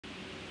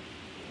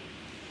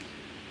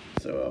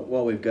So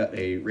while we've got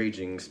a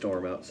raging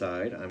storm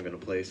outside, I'm going to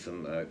play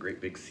some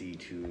Great Big Sea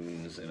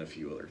tunes and a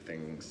few other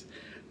things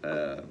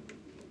with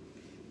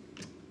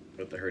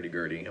the Hurdy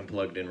Gurdy. I'm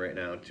plugged in right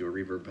now to a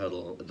reverb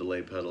pedal, a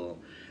delay pedal,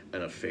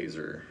 and a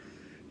phaser.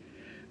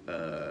 And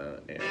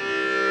sounds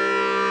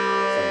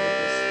like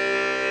this.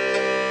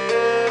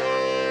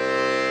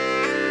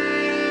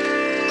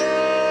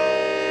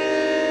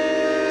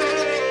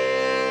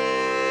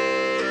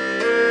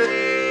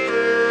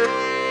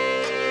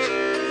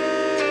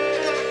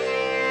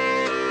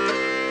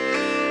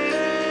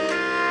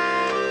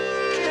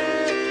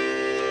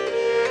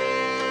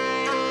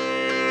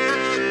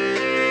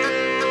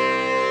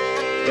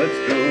 Let's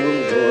go,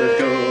 boys,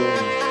 go.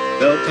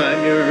 They'll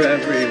time your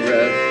every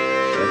breath.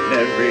 And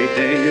every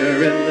day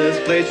you're in this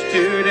place,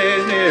 2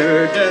 days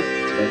nearer death.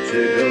 Let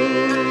you go.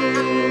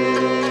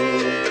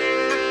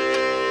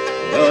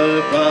 What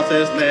a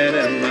process, man,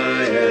 am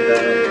I? And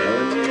I'm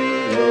telling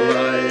you no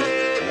lies.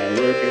 I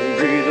work and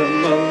breathe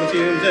among the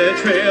fumes that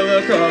trail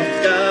across the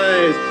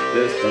skies.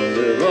 There's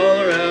thunder all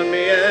around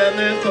me and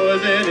there's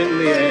poison in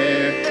the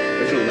air.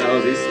 There's a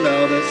lousy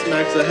smell that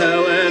smacks of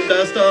hell and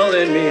dust all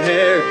in me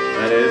hair.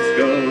 And it's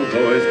go,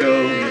 boys, go.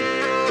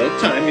 They'll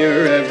time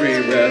your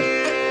every breath.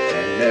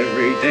 And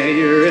every day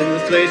you're in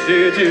this place,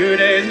 you're 2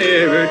 days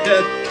nearer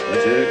death.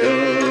 Let you go.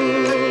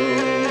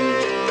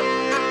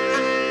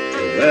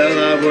 Well,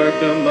 I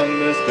worked among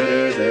the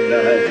spinners and I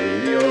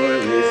blew the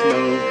oily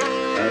smoke.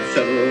 I've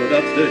shoveled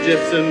up the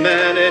gypsum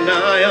man and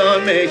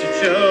ion makes you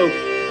choke.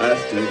 I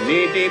stood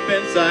knee deep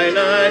in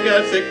cyanide,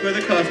 got sick with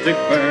a caustic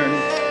burn.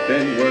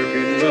 Been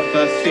working rough,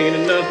 I've seen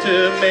enough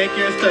to make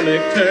your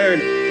stomach turn.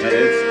 And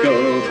it's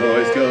go,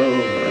 boys, go.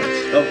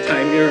 They'll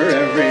time your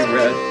every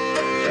breath.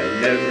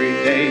 And every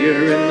day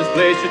you're in this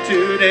place,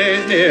 you're 2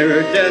 days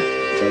nearer death.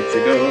 Let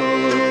you go.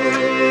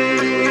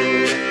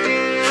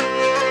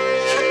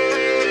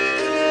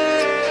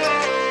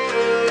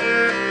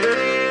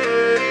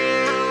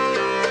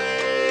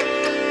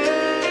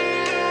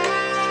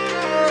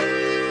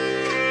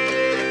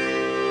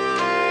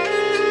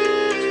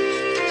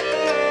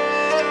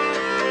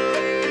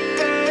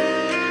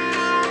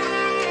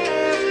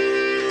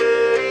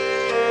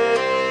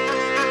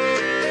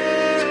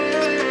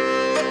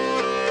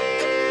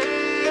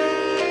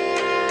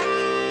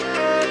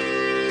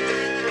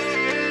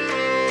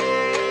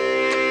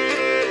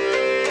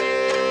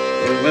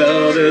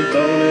 Well, there's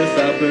bonus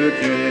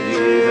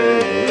opportunities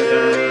and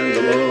overtime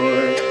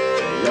galore.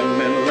 Young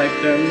men like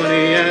their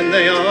money and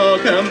they all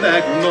come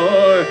back for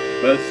more.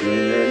 But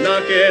soon they're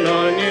knocking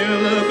on you,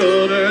 look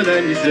older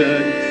than you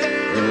should.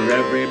 For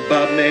every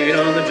bob made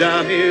on the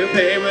job you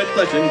pay with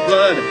flesh and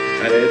blood.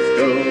 And it's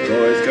go,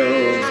 boys, go.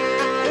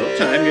 They'll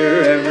time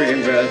your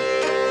every breath.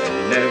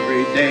 And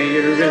every day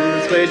you're in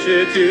this place,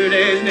 you're 2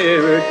 days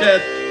nearer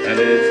death. And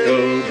it's go,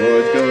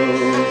 boys, go.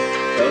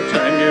 They'll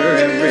time your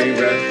every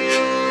breath.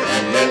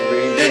 And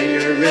every day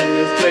you're in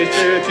this place,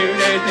 you're 2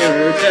 days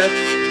nearer death.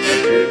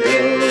 Let you go.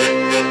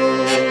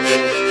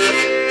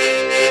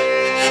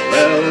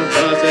 Well, the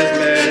process,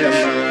 man, am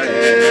I,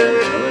 and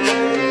I'm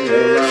telling you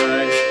no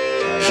lie.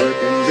 I work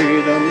and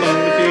breathe among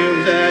the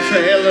fumes that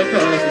trail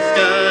across the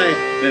sky.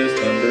 There's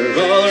thunder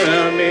all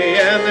around me,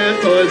 and there's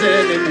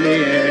poison in the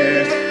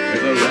air.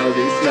 There's a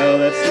lousy smell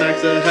that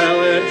smacks of hell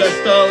and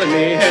dust all in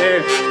me hair.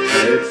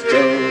 Let's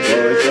go,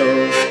 boys, go.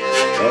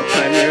 I'll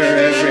time your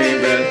every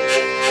breath.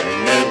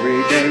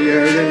 Every day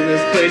you're in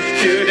this place,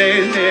 2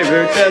 days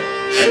nearer death.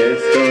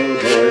 Let's go,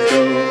 boys,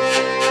 go.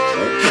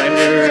 Don't time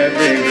your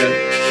every breath.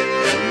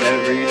 And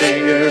every day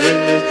you're in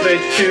this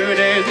place, 2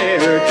 days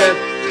nearer death.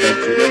 Let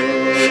you go.